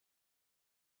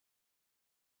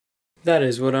That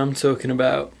is what I'm talking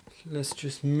about. Let's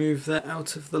just move that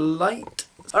out of the light.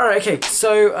 Alright, okay,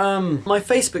 so my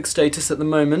Facebook status at the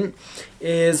moment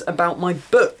is about my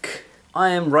book. I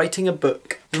am writing a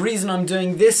book. The reason I'm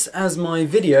doing this as my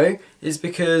video is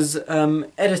because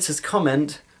editor's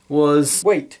comment was,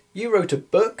 wait, you wrote a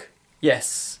book?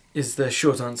 Yes, is the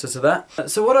short answer to that.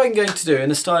 So what I'm going to do, in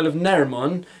the style of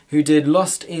Nerimon, who did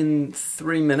Lost in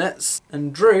 3 minutes,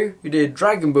 and Drew, who did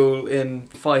Dragon Ball in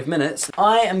 5 minutes,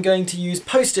 I am going to use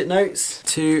post-it notes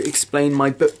to explain my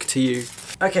book to you.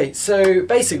 Okay, so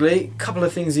basically, a couple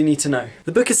of things you need to know.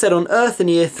 The book is set on Earth in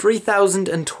the year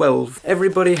 3012.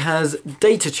 Everybody has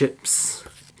data chips.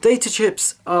 Data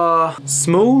chips are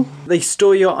small, they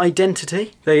store your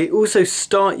identity, they also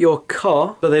start your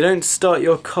car, but they don't start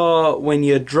your car when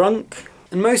you're drunk.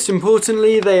 And most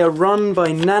importantly, they are run by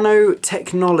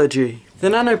nanotechnology. The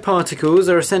nanoparticles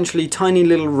are essentially tiny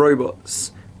little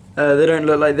robots. They don't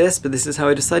look like this, but this is how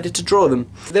I decided to draw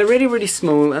them. They're really, really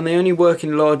small and they only work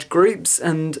in large groups,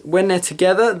 and when they're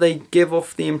together, they give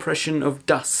off the impression of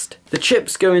dust. The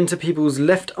chips go into people's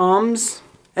left arms.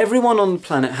 Everyone on the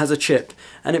planet has a chip,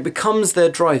 and it becomes their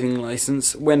driving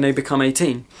license when they become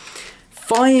 18.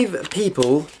 5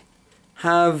 people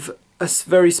have a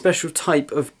very special type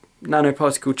of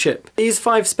nanoparticle chip. These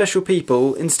 5 special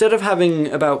people, instead of having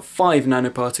about 5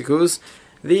 nanoparticles,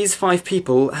 these 5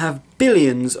 people have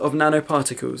billions of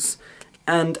nanoparticles.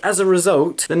 And as a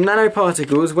result, the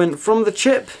nanoparticles went from the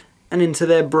chip and into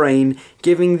their brain,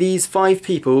 giving these 5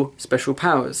 people special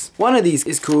powers. One of these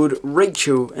is called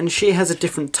Rachel, and she has a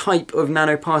different type of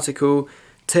nanoparticle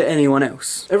to anyone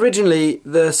else. Originally,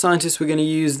 the scientists were going to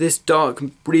use this dark,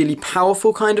 really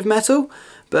powerful kind of metal,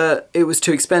 but it was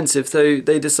too expensive, so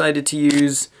they decided to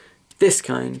use this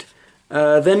kind.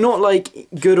 They're not like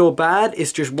good or bad,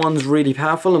 it's just one's really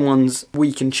powerful and one's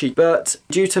weak and cheap. But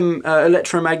due to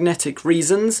electromagnetic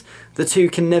reasons, the two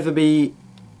can never be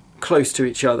close to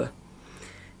each other.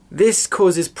 This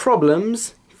causes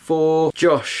problems for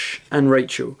Josh and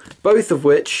Rachel, both of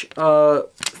which are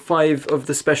 5 of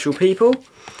the special people.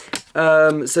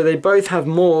 So they both have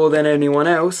more than anyone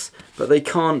else, but they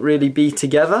can't really be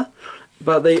together.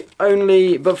 But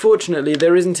fortunately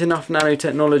there isn't enough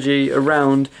nanotechnology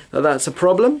around that that's a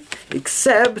problem,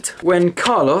 except when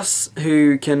Carlos,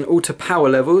 who can alter power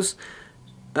levels,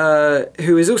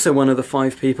 who is also one of the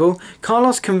 5 people,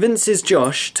 Carlos convinces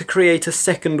Josh to create a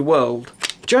second world.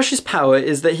 Josh's power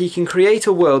is that he can create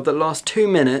a world that lasts 2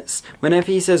 minutes whenever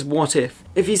he says what if.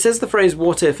 If he says the phrase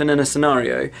what if and in a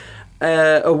scenario,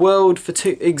 a world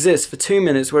exists for 2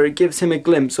 minutes where it gives him a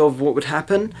glimpse of what would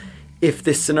happen if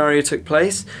this scenario took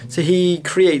place. So he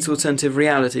creates alternative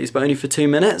realities, but only for 2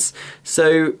 minutes.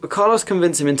 So Carlos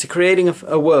convinced him into creating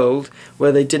a world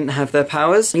where they didn't have their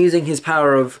powers. Using his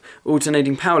power of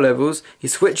alternating power levels, he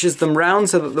switches them round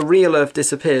so that the real Earth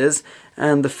disappears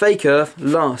and the fake Earth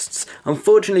lasts.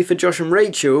 Unfortunately for Josh and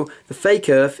Rachel, the fake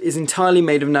Earth is entirely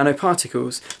made of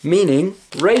nanoparticles, meaning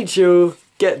Rachel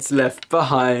gets left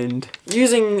behind.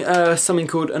 Using something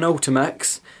called an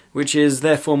Ultimax, which is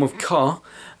their form of car,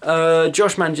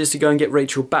 Josh manages to go and get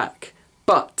Rachel back.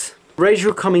 But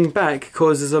Rachel coming back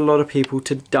causes a lot of people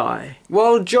to die.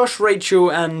 While Josh, Rachel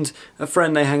and a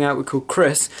friend they hang out with called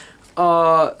Chris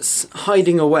are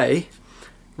hiding away,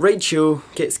 Rachel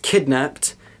gets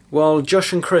kidnapped while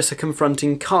Josh and Chris are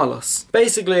confronting Carlos.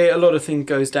 Basically, a lot of things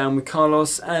goes down with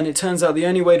Carlos, and it turns out the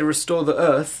only way to restore the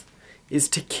Earth is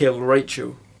to kill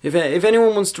Rachel. If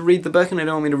anyone wants to read the book and they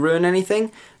don't want me to ruin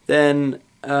anything, then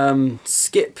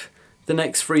skip the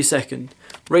next 3 seconds.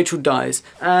 Rachel dies,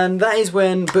 and that is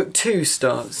when book 2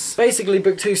 starts. Basically,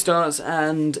 book 2 starts,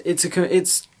 and it's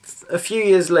a few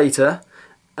years later,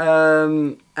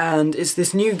 and it's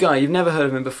this new guy. You've never heard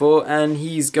of him before, and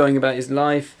he's going about his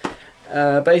life.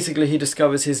 Basically, he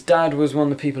discovers his dad was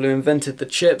one of the people who invented the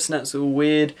chips, and that's all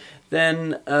weird.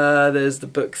 Then there's the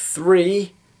book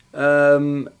 3.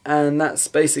 And that's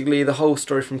basically the whole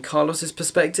story from Carlos's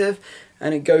perspective,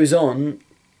 and it goes on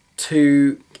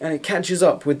and it catches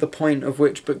up with the point of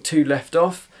which book 2 left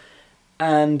off,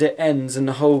 and it ends, and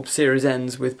the whole series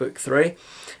ends with book 3.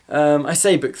 I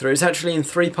say book 3, it's actually in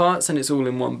 3 parts and it's all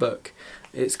in one book.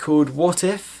 It's called What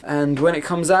If, and when it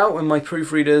comes out, when my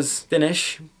proofreaders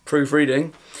finish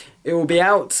proofreading, it will be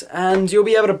out and you'll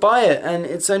be able to buy it, and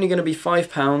it's only going to be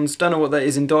 £5. Don't know what that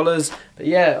is in dollars, but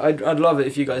yeah, I'd love it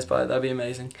if you guys buy it, that'd be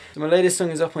amazing. So my latest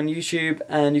song is up on YouTube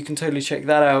and you can totally check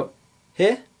that out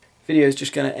here. Video is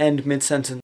just going to end mid-sentence.